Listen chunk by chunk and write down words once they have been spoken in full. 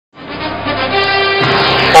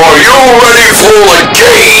ready for the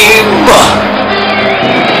game?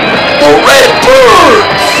 The Red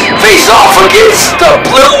Birds face off against the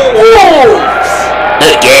Blue Wolves.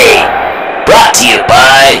 The game brought to you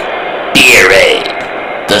by Beerade,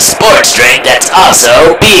 the sports drink that's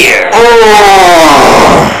also beer.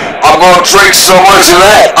 Oh, I'm gonna drink so much of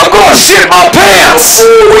that, I'm gonna shit my pants.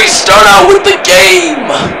 Before we start out with the game,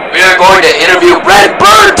 we are going to interview Red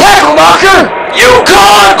Bird tackle knocker,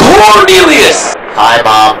 Yukon Cornelius. Hi,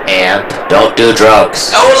 Mom, and don't do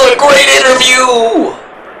drugs. That was a great interview.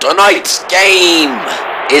 Tonight's game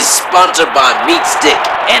is sponsored by Meat Stick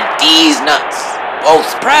and D's Nuts, both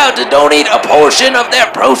proud to donate a portion of their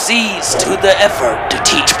proceeds to the effort to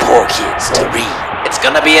teach poor kids to read. It's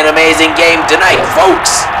gonna be an amazing game tonight,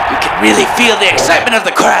 folks. You can really feel the excitement of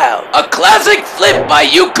the crowd. A classic flip by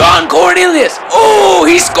Yukon Cornelius. Oh,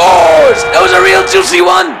 he scores! That was a real juicy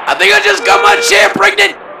one. I think I just got my chair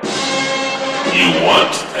pregnant. You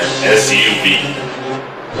want an SUV,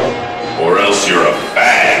 or else you're a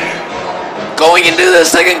fag. Going into the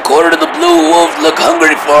second quarter, the Blue Wolves look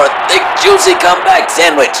hungry for a thick, juicy comeback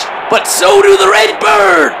sandwich. But so do the Red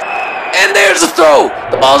Bird. And there's the throw.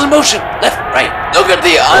 The ball's in motion. Left, right. Look at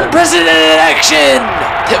the unprecedented action.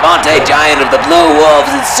 Devontae Giant of the Blue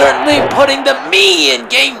Wolves is certainly putting the me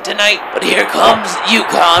in game tonight. But here comes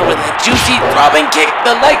Yukon with a juicy throbbing kick,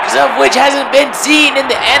 the likes of which hasn't been seen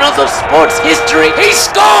in the annals of sports history. He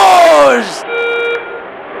scores!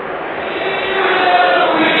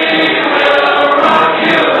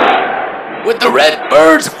 With the Red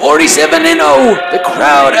Birds 47-0, the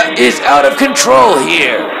crowd is out of control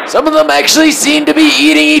here. Some of them actually seem to be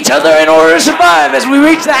eating each other in order to survive as we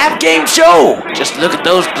reach the half-game show. Just look at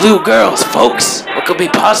those blue girls, folks. What could be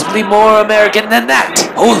possibly more American than that?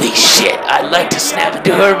 Holy shit, I'd like to snap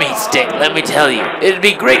into her meat stick, let me tell you. It'd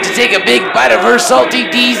be great to take a big bite of her salty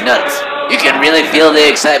D's nuts. You can really feel the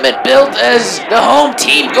excitement built as the home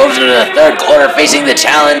team goes into the third quarter facing the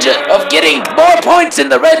challenge of getting more points than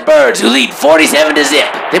the Red Birds, who lead 47-0.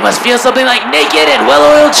 They must feel something like naked and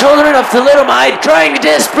well-oiled children of thalidomide trying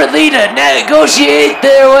desperately to negotiate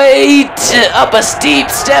their way up a steep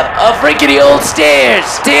step of rickety old stairs.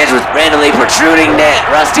 Stairs with randomly protruding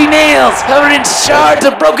rusty nails covered in shards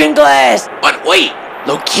of broken glass. But wait,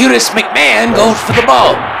 Locutus McMahon goes for the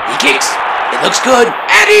ball. He kicks. It looks good,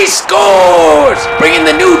 and he scores! Bringing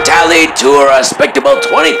the new tally to a respectable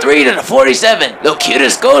 23-47.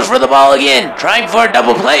 Locutus goes for the ball again, trying for a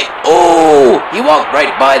double play. Oh, he walked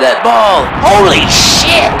right by that ball. Holy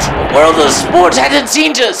shit! The world of sports hasn't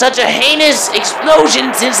seen such a heinous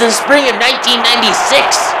explosion since the spring of 1996.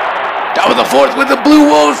 Top of the fourth with the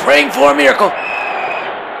Blue Wolves praying for a miracle.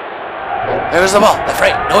 There's the ball. Left,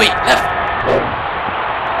 right. No, wait, left.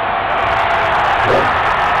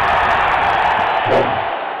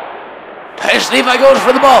 Titus Levi goes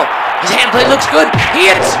for the ball. His hand play looks good. He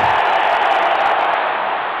hits.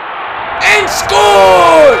 And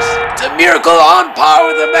scores! It's a miracle on par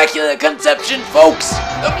with Immaculate Conception, folks.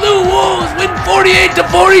 The Blue Wolves win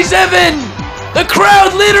 48-47. The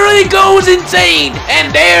crowd literally goes insane.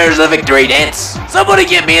 And there's the victory dance. Somebody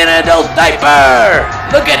get me an adult diaper.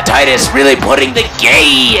 Look at Titus really putting the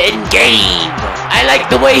gay in game. I like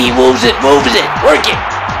the way he moves it, work it.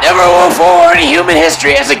 Never before in human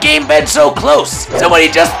history has a game been so close. Somebody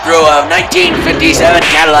just threw a 1957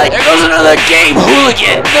 Cadillac. There goes another game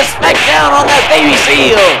hooligan. The smackdown on that baby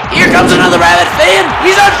seal. Here comes another Rabbit fan.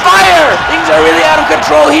 He's on fire. Things are really out of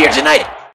control here tonight.